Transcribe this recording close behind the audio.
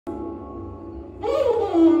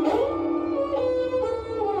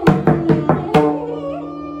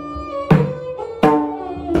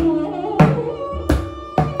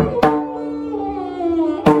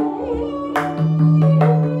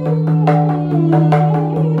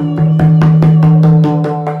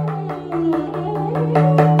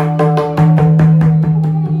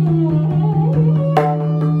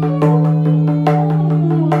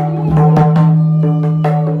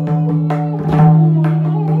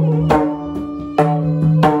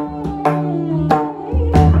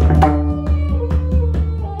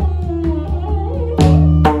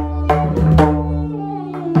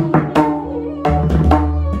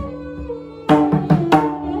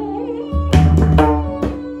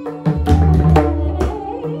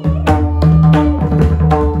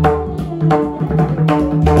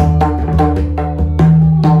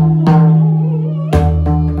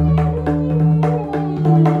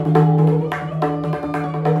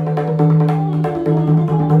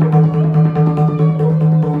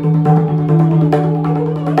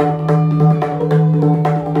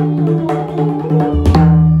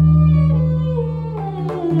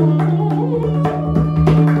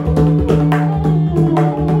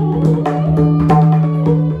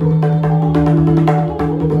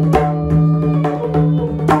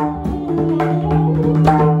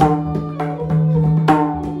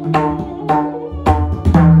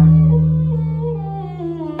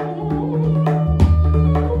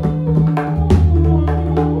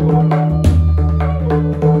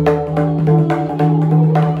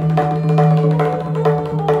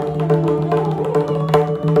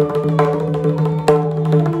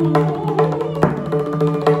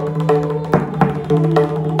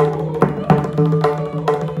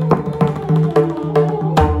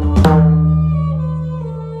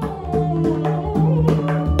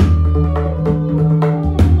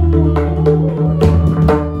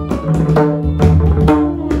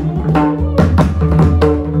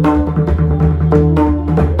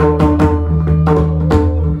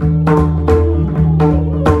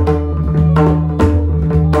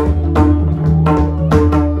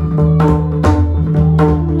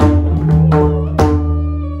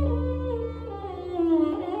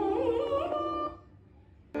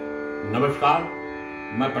नमस्कार,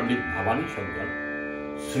 मैं पंडित भवानी शंकर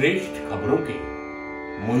श्रेष्ठ खबरों के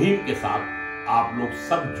मुहिम के साथ आप लोग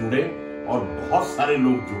सब जुड़े और बहुत सारे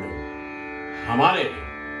लोग जुड़े। हमारे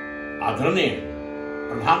आदरणीय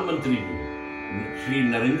प्रधानमंत्री जी श्री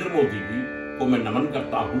नरेंद्र मोदी जी को मैं नमन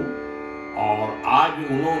करता हूं और आज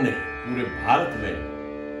उन्होंने पूरे भारत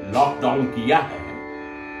में लॉकडाउन किया है,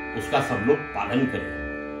 उसका सब लोग पालन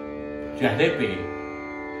करें। चेहरे पे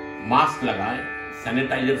मास्क लगाएं,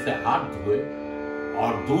 सैनिटाइजर से हाथ धोए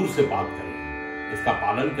और दूर से बात करें। इसका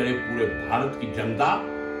पालन करें पूरे भारत की जनता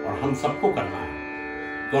और हम सबको करना है।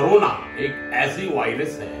 कोरोना एक ऐसी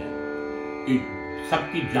वायरस है कि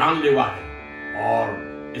सबकी जानलेवा है और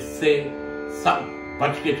इससे सब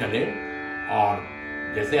बच के चले और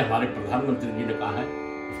जैसे हमारे प्रधानमंत्री जी ने कहा है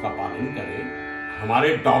उसका पालन करें।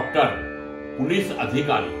 हमारे डॉक्टर, पुलिस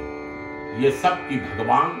अधिकारी, ये सब की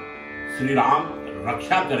भगवान श्री राम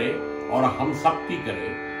रक्षा करे और हम सब की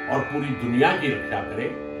करें और पूरी दुनिया की रक्षा करें।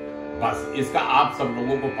 बस इसका आप सब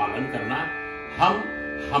लोगों को पालन करना है। हम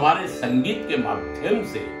हमारे संगीत के माध्यम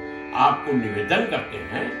से आपको निवेदन करते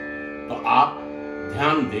हैं, तो आप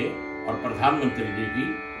ध्यान दें और प्रधानमंत्री जी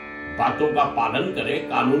की बातों का पालन करें,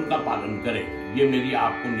 कानून का पालन करें। ये मेरी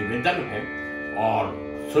आपको निवेदन है।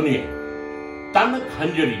 और सुनिए, तन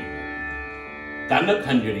खंजरी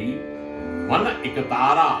मन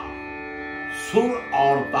इकतारा, सुर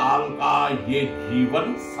और ताल का ये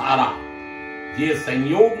जीवन सारा, ये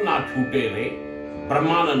संयोग ना छूटे रे,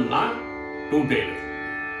 ब्रह्मानंद ना टूटे रे।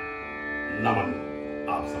 नमन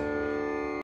आप सब।